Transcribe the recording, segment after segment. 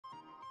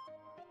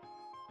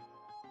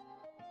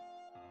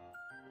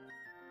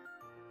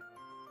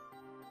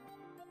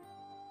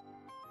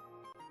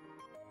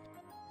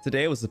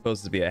Today was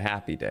supposed to be a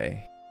happy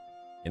day,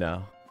 you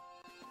know.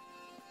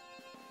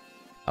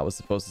 I was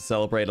supposed to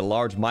celebrate a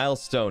large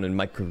milestone in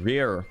my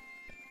career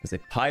as a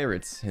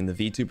pirate in the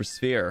VTuber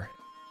sphere.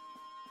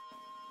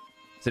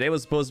 Today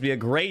was supposed to be a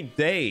great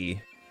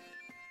day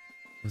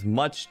with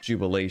much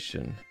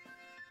jubilation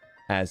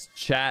as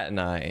chat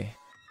and I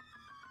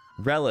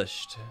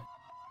relished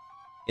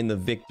in the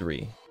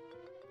victory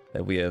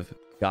that we have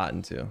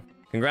gotten to.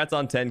 Congrats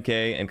on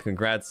 10K and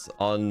congrats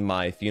on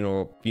my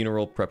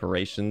funeral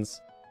preparations.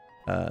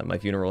 My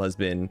funeral has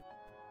been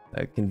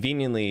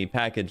conveniently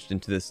packaged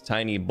into this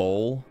tiny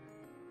bowl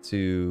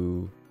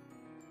to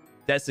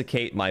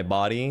desiccate my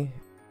body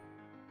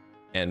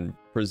and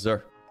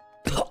preserve.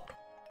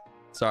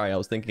 Sorry, I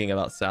was thinking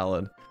about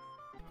salad.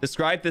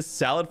 Describe this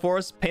salad for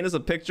us. Paint us a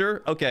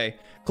picture. Okay,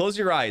 close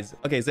your eyes.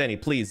 Okay,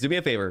 Zanny, please do me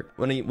a favor.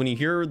 When you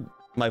hear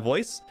my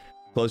voice,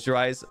 close your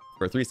eyes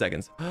for 3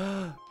 seconds.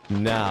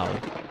 Now.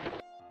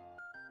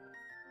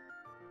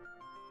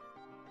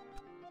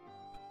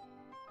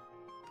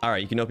 All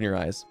right, you can open your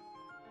eyes.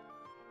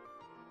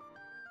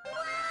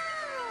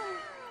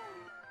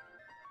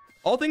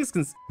 All things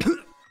considered,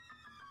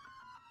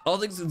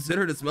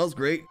 it smells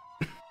great.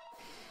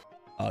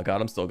 Oh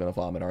god, I'm still gonna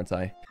vomit, aren't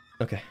I?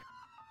 Okay.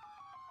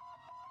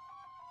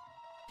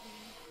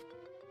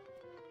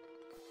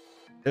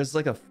 There's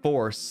like a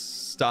force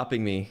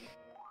stopping me.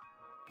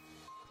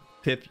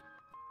 Pip.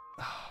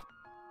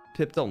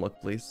 Pip, don't look,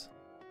 please.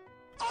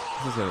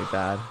 This is gonna be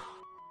bad.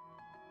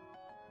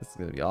 This is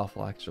gonna be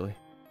awful, actually.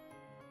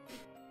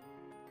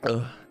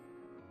 Ugh.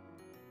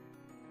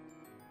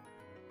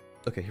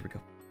 Okay, here we go.